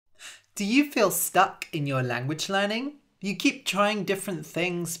Do you feel stuck in your language learning? You keep trying different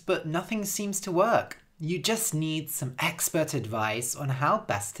things, but nothing seems to work. You just need some expert advice on how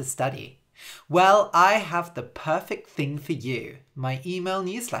best to study. Well, I have the perfect thing for you, my email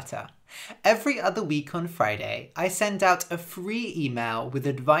newsletter. Every other week on Friday, I send out a free email with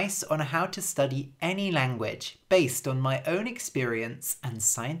advice on how to study any language based on my own experience and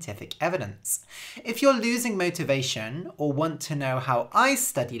scientific evidence. If you're losing motivation or want to know how I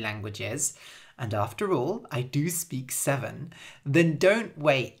study languages, and after all, I do speak 7, then don't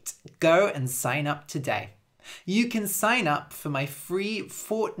wait. Go and sign up today. You can sign up for my free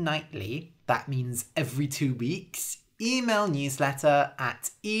fortnightly, that means every 2 weeks, email newsletter at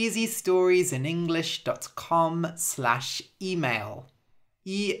easystoriesinenglish.com/email.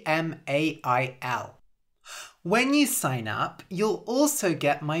 EMAIL. When you sign up, you'll also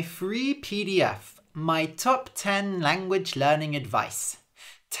get my free PDF, my top 10 language learning advice.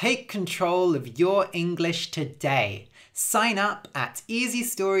 Take control of your English today. Sign up at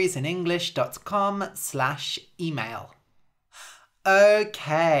easystoriesinenglish.com/email.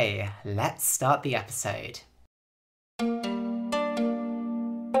 Okay, let's start the episode.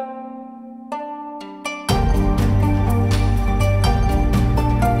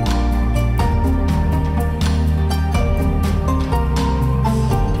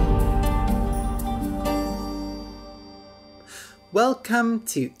 Welcome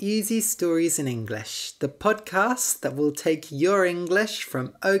to Easy Stories in English, the podcast that will take your English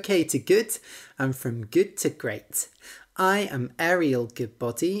from okay to good and from good to great. I am Ariel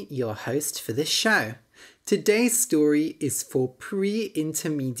Goodbody, your host for this show. Today's story is for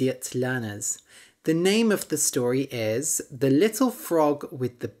pre-intermediate learners. The name of the story is The Little Frog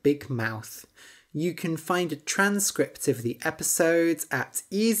with the Big Mouth. You can find a transcript of the episode at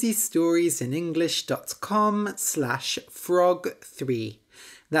easystoriesinenglish.com/frog3.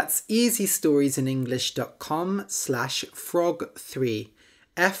 That's easystoriesinenglish.com/frog3.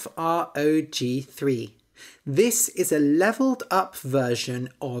 FROG3. This is a leveled up version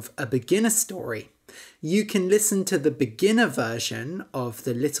of a beginner story. You can listen to the beginner version of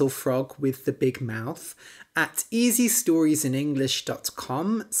The Little Frog with the Big Mouth at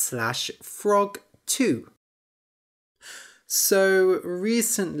easystoriesinenglish.com/frog2. So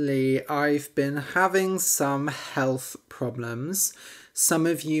recently I've been having some health problems. Some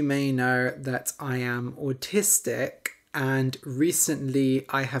of you may know that I am autistic, and recently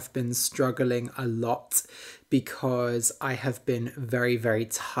I have been struggling a lot because I have been very, very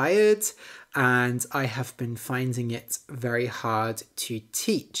tired and I have been finding it very hard to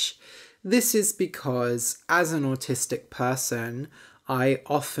teach. This is because as an autistic person, I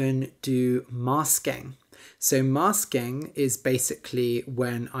often do masking. So masking is basically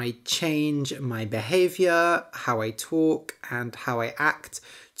when I change my behavior, how I talk and how I act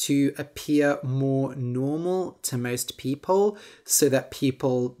to appear more normal to most people so that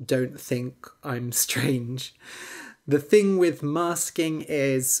people don't think I'm strange. The thing with masking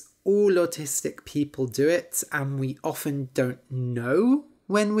is all autistic people do it and we often don't know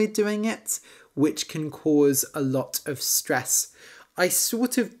when we're doing it, which can cause a lot of stress. I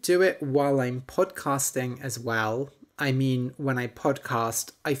sort of do it while I'm podcasting as well. I mean, when I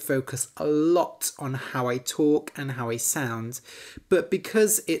podcast, I focus a lot on how I talk and how I sound. But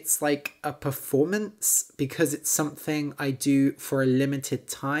because it's like a performance, because it's something I do for a limited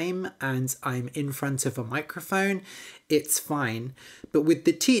time and I'm in front of a microphone, it's fine. But with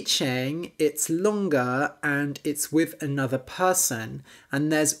the teaching, it's longer and it's with another person.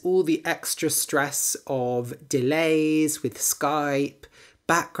 And there's all the extra stress of delays with Skype,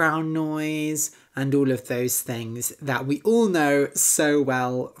 background noise, and all of those things that we all know so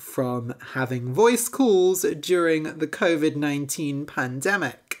well from having voice calls during the COVID-19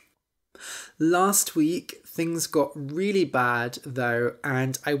 pandemic. Last week, things got really bad though,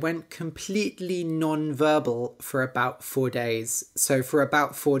 and I went completely non-verbal for about 4 days. So for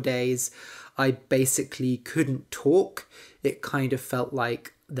about 4 days, I basically couldn't talk. It kind of felt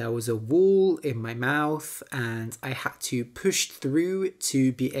like there was a wall in my mouth and I had to push through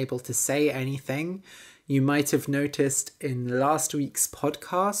to be able to say anything. You might have noticed in last week's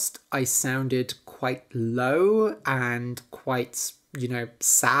podcast, I sounded quite low and quite,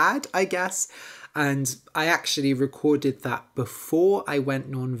 sad, I guess. And I actually recorded that before I went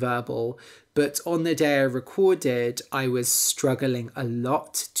non-verbal, but on the day I recorded, I was struggling a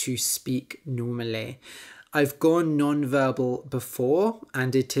lot to speak normally. I've gone non-verbal before,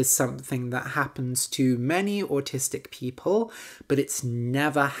 and it is something that happens to many autistic people, but it's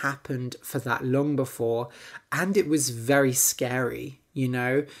never happened for that long before, and it was very scary,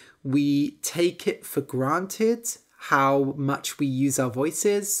 We take it for granted how much we use our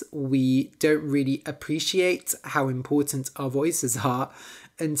voices. We don't really appreciate how important our voices are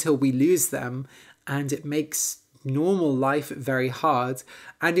until we lose them. And it makes normal life very hard.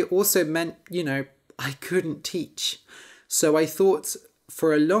 And it also meant, I couldn't teach. So I thought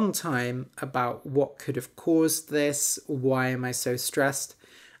for a long time about what could have caused this. Why am I so stressed?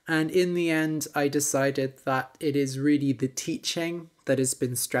 And in the end, I decided that it is really the teaching that has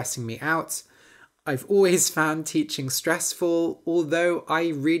been stressing me out. I've always found teaching stressful, although I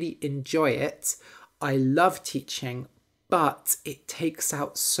really enjoy it. I love teaching, but it takes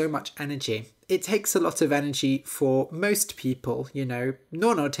out so much energy. It takes a lot of energy for most people,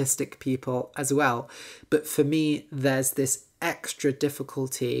 non-autistic people as well. But for me, there's this extra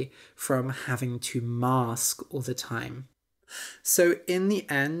difficulty from having to mask all the time. So in the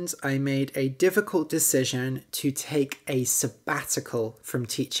end, I made a difficult decision to take a sabbatical from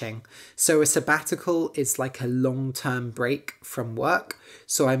teaching. So a sabbatical is like a long-term break from work.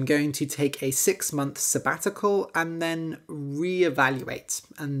 So I'm going to take a 6-month sabbatical and then reevaluate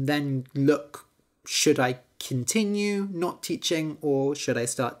and then look, should I continue not teaching or should I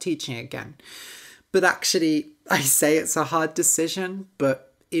start teaching again? But actually, I say it's a hard decision,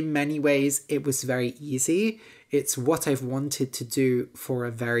 but in many ways it was very easy. It's what I've wanted to do for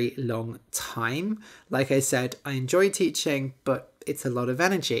a very long time. Like I said, I enjoy teaching, but it's a lot of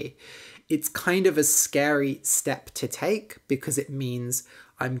energy. It's kind of a scary step to take because it means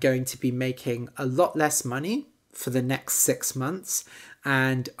I'm going to be making a lot less money for the next 6 months.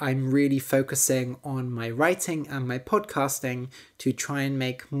 And I'm really focusing on my writing and my podcasting to try and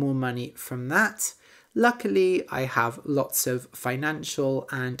make more money from that. Luckily, I have lots of financial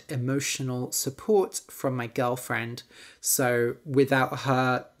and emotional support from my girlfriend, so without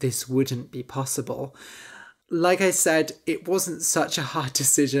her, this wouldn't be possible. Like I said, it wasn't such a hard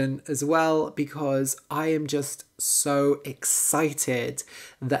decision as well because I am just so excited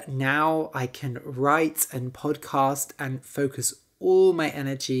that now I can write and podcast and focus all my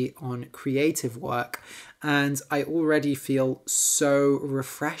energy on creative work. And I already feel so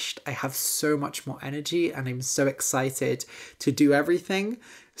refreshed. I have so much more energy and I'm so excited to do everything.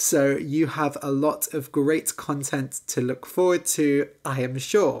 So you have a lot of great content to look forward to, I am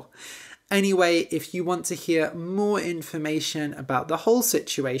sure. Anyway, if you want to hear more information about the whole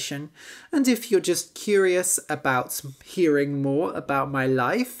situation, and if you're just curious about hearing more about my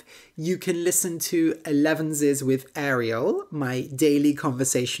life, you can listen to 11s with Ariel, my daily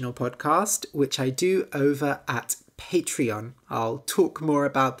conversational podcast, which I do over at Patreon. I'll talk more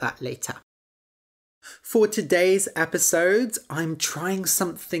about that later. For today's episode, I'm trying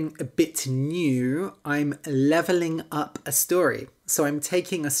something a bit new. I'm leveling up a story. So I'm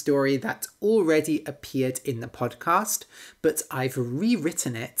taking a story that already appeared in the podcast, but I've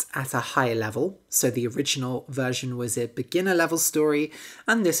rewritten it at a higher level. So the original version was a beginner level story,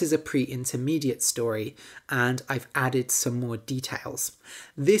 and this is a pre-intermediate story, and I've added some more details.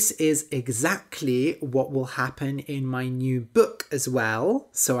 This is exactly what will happen in my new book as well.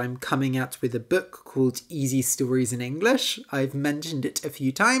 So I'm coming out with a book called Easy Stories in English. I've mentioned it a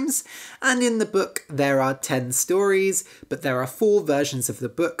few times, and in the book there are 10 stories, but there are 4 versions of the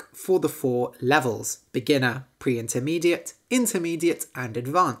book for the 4 levels: beginner, pre-intermediate, intermediate, and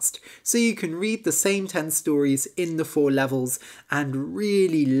advanced. So you can read the same 10 stories in the 4 levels and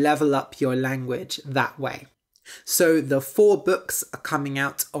really level up your language that way. So the 4 books are coming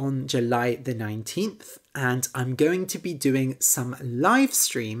out on July the 19th, and I'm going to be doing some live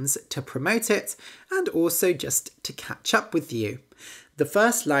streams to promote it and also just to catch up with you. The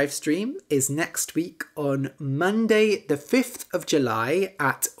first live stream is next week on Monday the 5th of July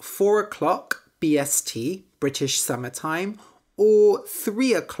at 4 o'clock BST, British Summer Time, or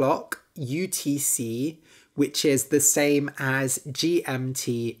 3 o'clock UTC, which is the same as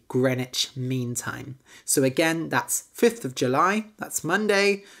GMT, Greenwich Mean Time. So again, that's 5th of July, that's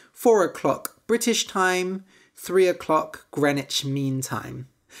Monday, 4 o'clock British time, 3 o'clock Greenwich Mean Time.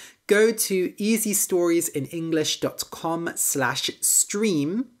 Go to easystoriesinenglish.com/stream,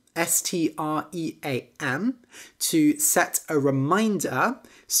 STREAM, to set a reminder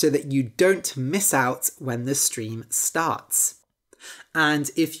so that you don't miss out when the stream starts.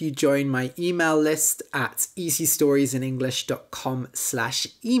 And if you join my email list at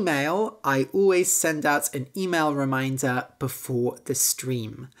easystoriesinenglish.com/email, I always send out an email reminder before the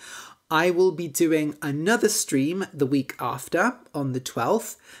stream. I will be doing another stream the week after, on the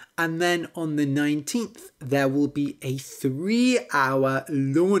 12th, and then on the 19th, there will be a 3-hour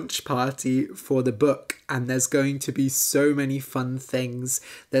launch party for the book, and there's going to be so many fun things.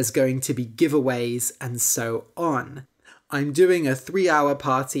 There's going to be giveaways and so on. I'm doing a 3-hour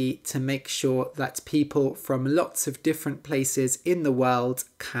party to make sure that people from lots of different places in the world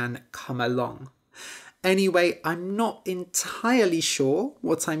can come along. Anyway, I'm not entirely sure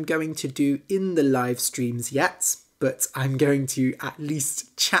what I'm going to do in the live streams yet, but I'm going to at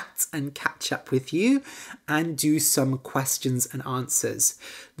least chat and catch up with you and do some questions and answers.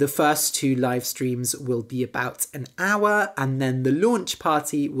 The first 2 live streams will be about an hour, and then the launch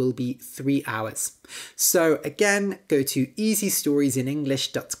party will be 3 hours. So again, go to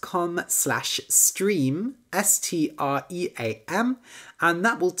easystoriesinenglish.com/stream, STREAM, and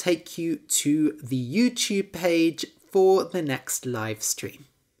that will take you to the YouTube page for the next live stream.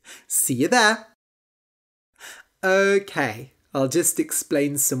 See you there! Okay, I'll just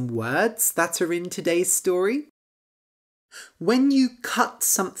explain some words that are in today's story. When you cut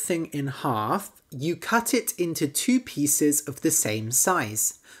something in half, you cut it into 2 pieces of the same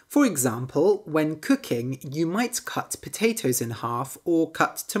size. For example, when cooking, you might cut potatoes in half or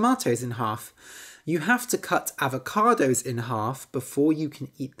cut tomatoes in half. You have to cut avocados in half before you can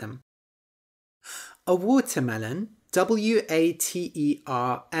eat them. A watermelon, watermelon,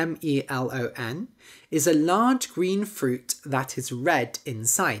 is a large green fruit that is red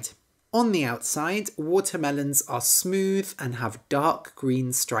inside. On the outside, watermelons are smooth and have dark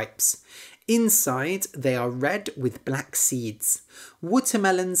green stripes. Inside, they are red with black seeds.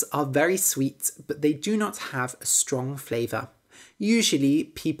 Watermelons are very sweet, but they do not have a strong flavour. Usually,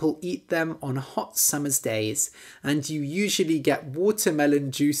 people eat them on hot summer's days, and you usually get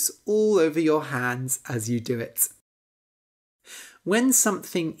watermelon juice all over your hands as you do it. When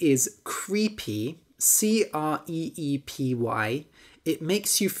something is creepy, creepy, it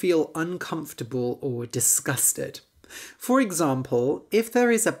makes you feel uncomfortable or disgusted. For example, if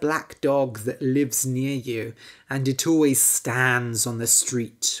there is a black dog that lives near you and it always stands on the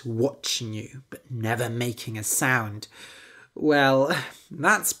street watching you but never making a sound, well,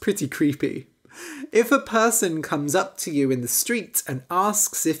 that's pretty creepy. If a person comes up to you in the street and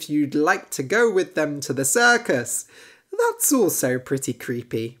asks if you'd like to go with them to the circus, that's also pretty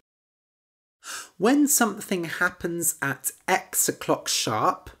creepy. When something happens at X o'clock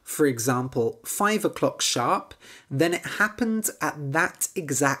sharp, for example 5 o'clock sharp, then it happened at that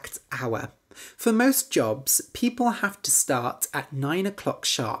exact hour. For most jobs, people have to start at 9 o'clock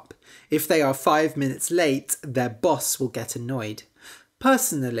sharp. If they are 5 minutes late, their boss will get annoyed.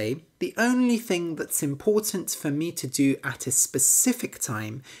 Personally, the only thing that's important for me to do at a specific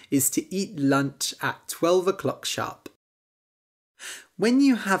time is to eat lunch at 12 o'clock sharp. When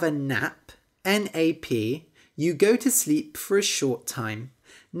you have a nap, NAP, you go to sleep for a short time.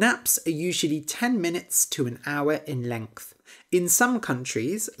 Naps are usually 10 minutes to an hour in length. In some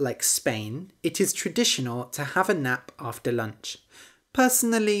countries, like Spain, it is traditional to have a nap after lunch.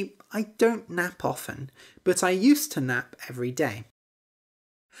 Personally, I don't nap often, but I used to nap every day.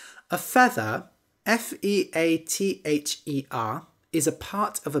 A feather, Feather, is a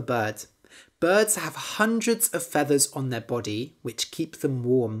part of a bird. Birds have hundreds of feathers on their body, which keep them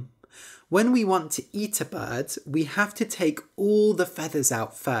warm. When we want to eat a bird, we have to take all the feathers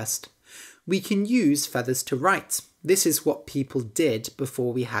out first. We can use feathers to write. This is what people did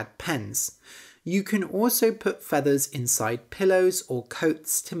before we had pens. You can also put feathers inside pillows or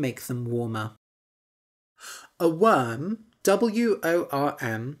coats to make them warmer. A worm,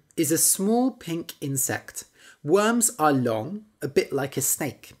 worm, is a small pink insect. Worms are long, a bit like a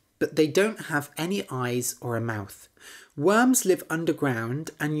snake, but they don't have any eyes or a mouth. Worms live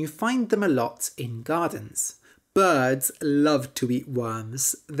underground and you find them a lot in gardens. Birds love to eat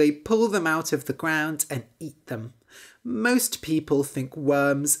worms. They pull them out of the ground and eat them. Most people think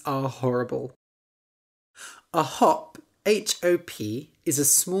worms are horrible. A hop, H-O-P, is a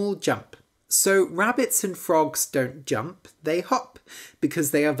small jump. So rabbits and frogs don't jump, they hop,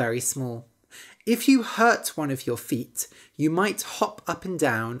 because they are very small. If you hurt one of your feet, you might hop up and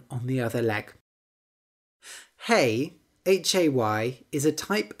down on the other leg. Hay, Hay, is a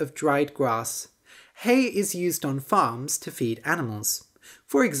type of dried grass. Hay is used on farms to feed animals.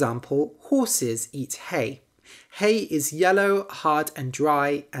 For example, horses eat hay. Hay is yellow, hard and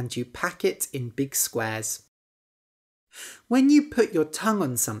dry, and you pack it in big squares. When you put your tongue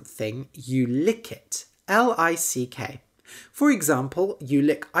on something, you lick it, L-I-C-K. For example, you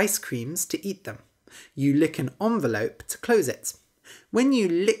lick ice creams to eat them. You lick an envelope to close it. When you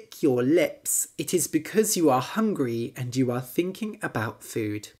lick your lips, it is because you are hungry and you are thinking about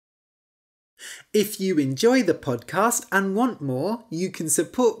food. If you enjoy the podcast and want more, you can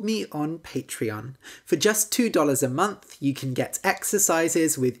support me on Patreon. For just $2 a month, you can get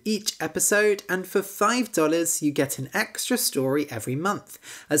exercises with each episode, and for $5, you get an extra story every month,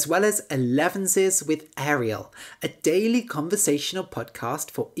 as well as 11s with Ariel, a daily conversational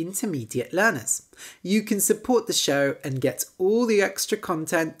podcast for intermediate learners. You can support the show and get all the extra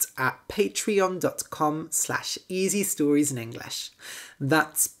content at patreon.com/easystoriesinenglish.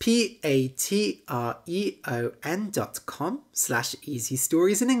 That's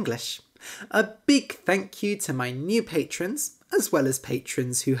patreon.com/easystoriesinenglish. A big thank you to my new patrons, as well as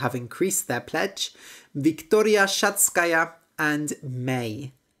patrons who have increased their pledge, Victoria Shatskaya and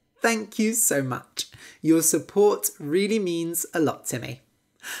May. Thank you so much. Your support really means a lot to me.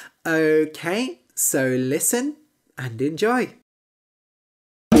 Okay, so listen and enjoy.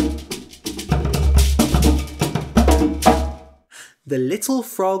 The Little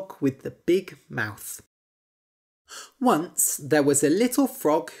Frog with the Big Mouth. Once there was a little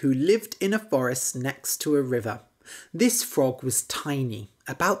frog who lived in a forest next to a river. This frog was tiny,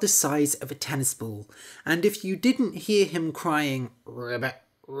 about the size of a tennis ball, and if you didn't hear him crying, "Ribbit,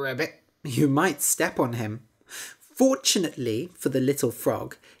 ribbit," you might step on him. Fortunately for the little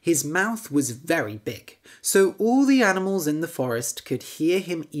frog, his mouth was very big, so all the animals in the forest could hear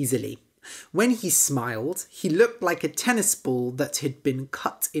him easily. When he smiled, he looked like a tennis ball that had been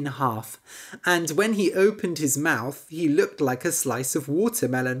cut in half, and when he opened his mouth, he looked like a slice of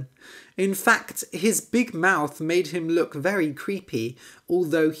watermelon. In fact, his big mouth made him look very creepy,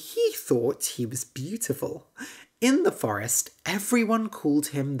 although he thought he was beautiful. In the forest, everyone called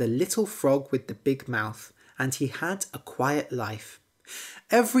him the little frog with the big mouth, and he had a quiet life.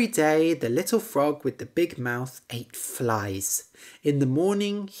 Every day, the little frog with the big mouth ate flies. In the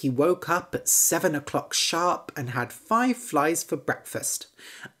morning, he woke up at 7 o'clock sharp and had 5 flies for breakfast.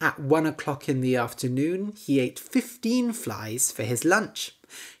 At 1 o'clock in the afternoon, he ate 15 flies for his lunch.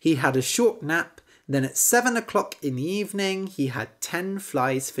 He had a short nap, then at 7 o'clock in the evening, he had 10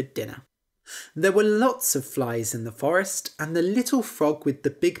 flies for dinner. There were lots of flies in the forest, and the little frog with the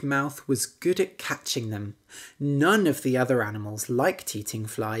big mouth was good at catching them. None of the other animals liked eating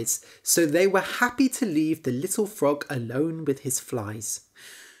flies, so they were happy to leave the little frog alone with his flies.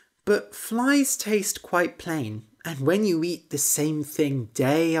 But flies taste quite plain, and when you eat the same thing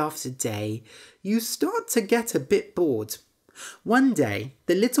day after day, you start to get a bit bored. One day,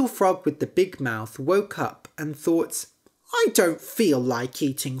 the little frog with the big mouth woke up and thought, "I don't feel like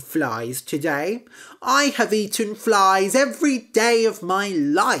eating flies today. I have eaten flies every day of my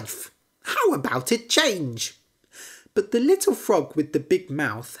life. How about a change?" But the little frog with the big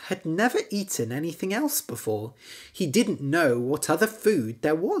mouth had never eaten anything else before. He didn't know what other food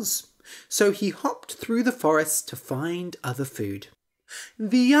there was, so he hopped through the forest to find other food.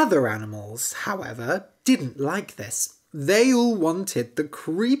 The other animals, however, didn't like this. They all wanted the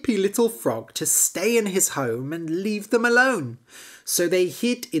creepy little frog to stay in his home and leave them alone. So they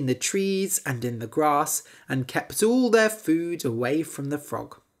hid in the trees and in the grass and kept all their food away from the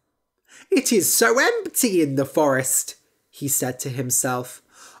frog. "It is so empty in the forest," he said to himself.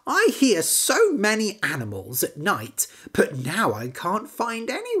 "I hear so many animals at night, but now I can't find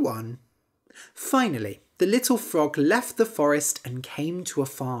anyone." Finally, the little frog left the forest and came to a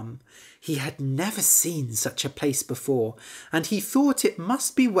farm. He had never seen such a place before, and he thought it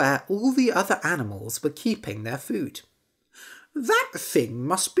must be where all the other animals were keeping their food. "That thing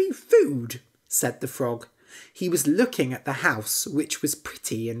must be food," said the frog. He was looking at the house, which was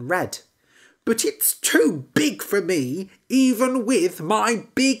pretty and red. "But it's too big for me, even with my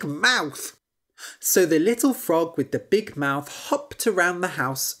big mouth." So the little frog with the big mouth hopped around the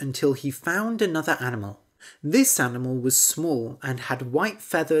house until he found another animal. This animal was small and had white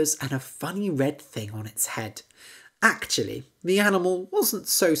feathers and a funny red thing on its head. Actually, the animal wasn't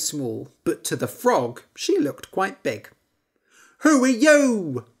so small, but to the frog, she looked quite big. "Who are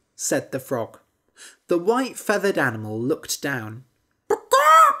you?" said the frog. The white feathered animal looked down.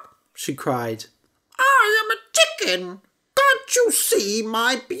 "Caw!" she cried. "I am a chicken. Can't you see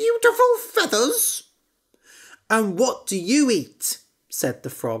my beautiful feathers?" "And what do you eat?" said the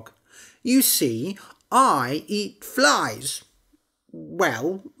frog. "You see, I eat flies."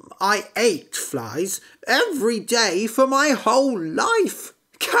 "Well, I ate flies every day for my whole life.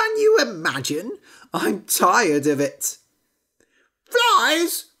 Can you imagine? I'm tired of it."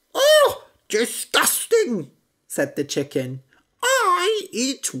 "Flies? Oh, disgusting," said the chicken. "I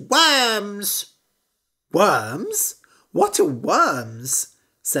eat worms." "Worms? What are worms?"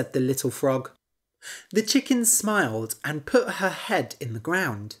 said the little frog. The chicken smiled and put her head in the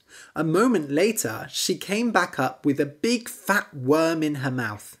ground. A moment later, she came back up with a big fat worm in her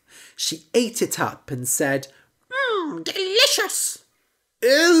mouth. She ate it up and said, Delicious!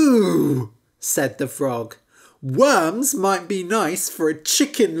 "Ew," said the frog. "Worms might be nice for a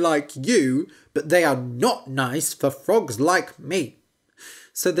chicken like you, but they are not nice for frogs like me."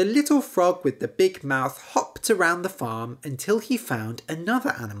 So the little frog with the big mouth hopped around the farm until he found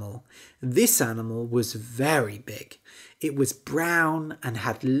another animal. This animal was very big. It was brown and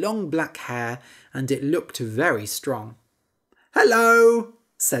had long black hair, and it looked very strong. "Hello,"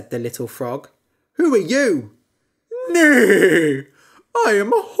 said the little frog. "Who are you?" "Nay, I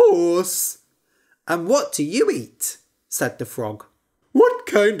am a horse." "And what do you eat?" said the frog. "What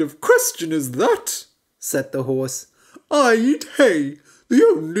kind of question is that?" said the horse. "I eat hay, the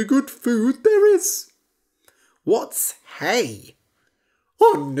only good food there is." "What's hay?"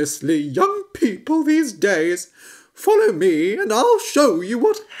 "Honestly, young people these days, follow me and I'll show you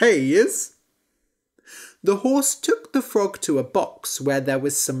what hay is." The horse took the frog to a box where there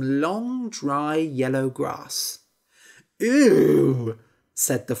was some long, dry, yellow grass. "Ew,"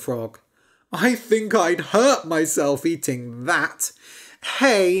 said the frog. "I think I'd hurt myself eating that.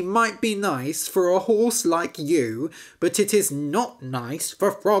 Hay might be nice for a horse like you, but it is not nice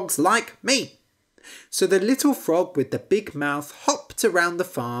for frogs like me." So the little frog with the big mouth hopped around the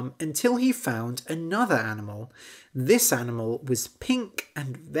farm until he found another animal. This animal was pink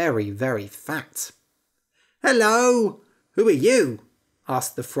and very, very fat. "Hello, who are you?"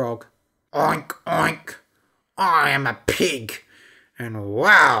 asked the frog. Oink, oink. I am a pig. And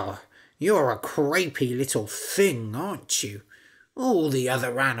wow, you're a creepy little thing, aren't you? All the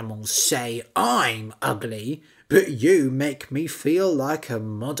other animals say I'm ugly, but you make me feel like a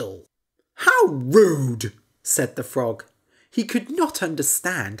model." "How rude," said the frog. He could not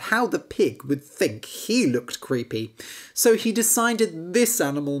understand how the pig would think he looked creepy, so he decided this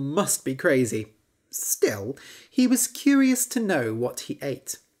animal must be crazy. Still, he was curious to know what he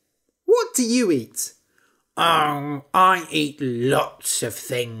ate. "What do you eat?" "Oh, I eat lots of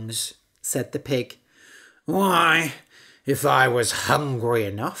things," said the pig. "Why, if I was hungry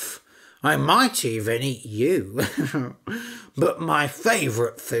enough, I might even eat you. But my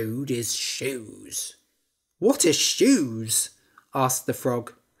favourite food is shoes." "What are shoes?" asked the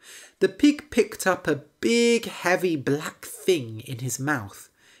frog. The pig picked up a big, heavy black thing in his mouth.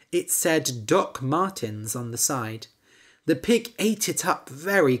 It said Doc Martens on the side. The pig ate it up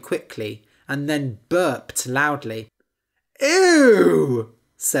very quickly and then burped loudly. "Ew,"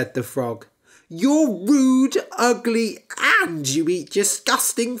 said the frog. "You're rude, ugly, and you eat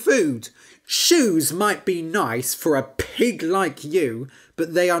disgusting food. Shoes might be nice for a pig like you,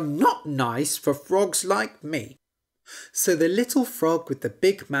 but they are not nice for frogs like me." So the little frog with the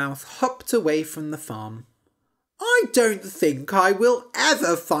big mouth hopped away from the farm. "I don't think I will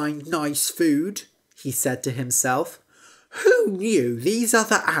ever find nice food," he said to himself. "Who knew these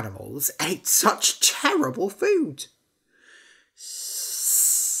other animals ate such terrible food?"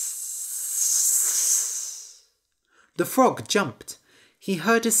 The frog jumped. He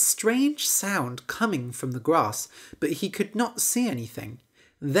heard a strange sound coming from the grass, but he could not see anything.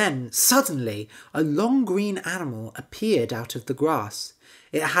 Then, suddenly, a long green animal appeared out of the grass.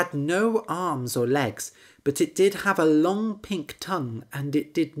 It had no arms or legs, but it did have a long pink tongue, and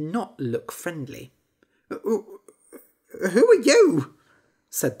it did not look friendly. "Who are you?"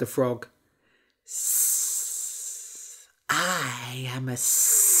 said the frog. "I am a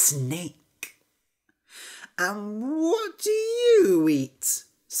snake." "And what do you eat?"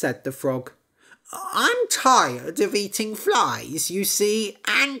 said the frog. "I'm tired of eating flies, you see,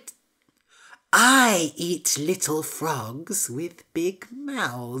 and—" "I eat little frogs with big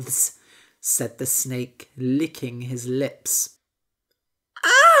mouths," said the snake, licking his lips.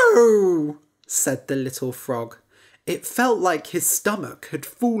 "Ow!" said the little frog. It felt like his stomach had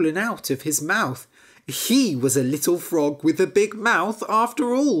fallen out of his mouth. He was a little frog with a big mouth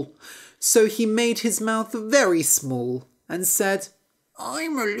after all. So he made his mouth very small and said,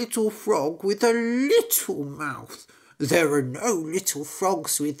 "I'm a little frog with a little mouth. There are no little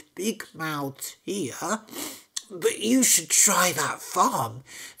frogs with big mouths here. But you should try that farm.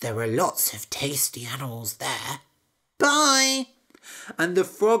 There are lots of tasty animals there. Bye." And the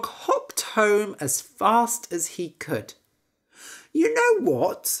frog hopped home as fast as he could. "You know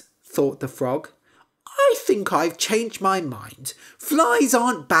what?" thought the frog. "I think I've changed my mind. Flies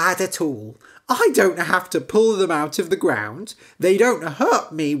aren't bad at all. I don't have to pull them out of the ground. They don't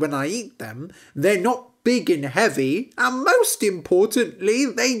hurt me when I eat them. They're not big and heavy. And most importantly,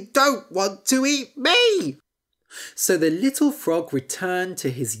 they don't want to eat me." So the little frog returned to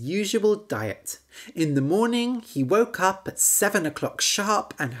his usual diet. In the morning, he woke up at 7 o'clock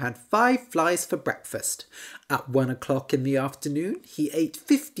sharp and had 5 flies for breakfast. At 1 o'clock in the afternoon, he ate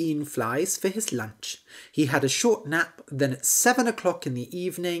 15 flies for his lunch. He had a short nap, then at 7 o'clock in the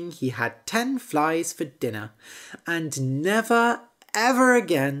evening, he had 10 flies for dinner. And never, ever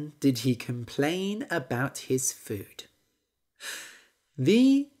again did he complain about his food.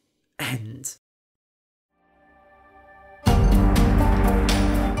 The end.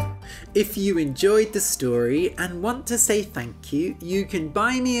 If you enjoyed the story and want to say thank you, you can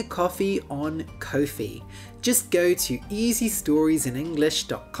buy me a coffee on Ko-fi. Just go to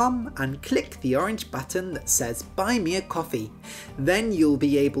easystoriesinenglish.com and click the orange button that says Buy Me a Coffee. Then you'll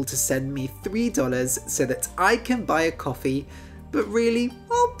be able to send me $3 so that I can buy a coffee, but really,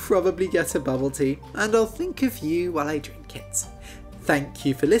 I'll probably get a bubble tea and I'll think of you while I drink it. Thank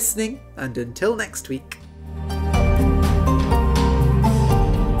you for listening, and until next week.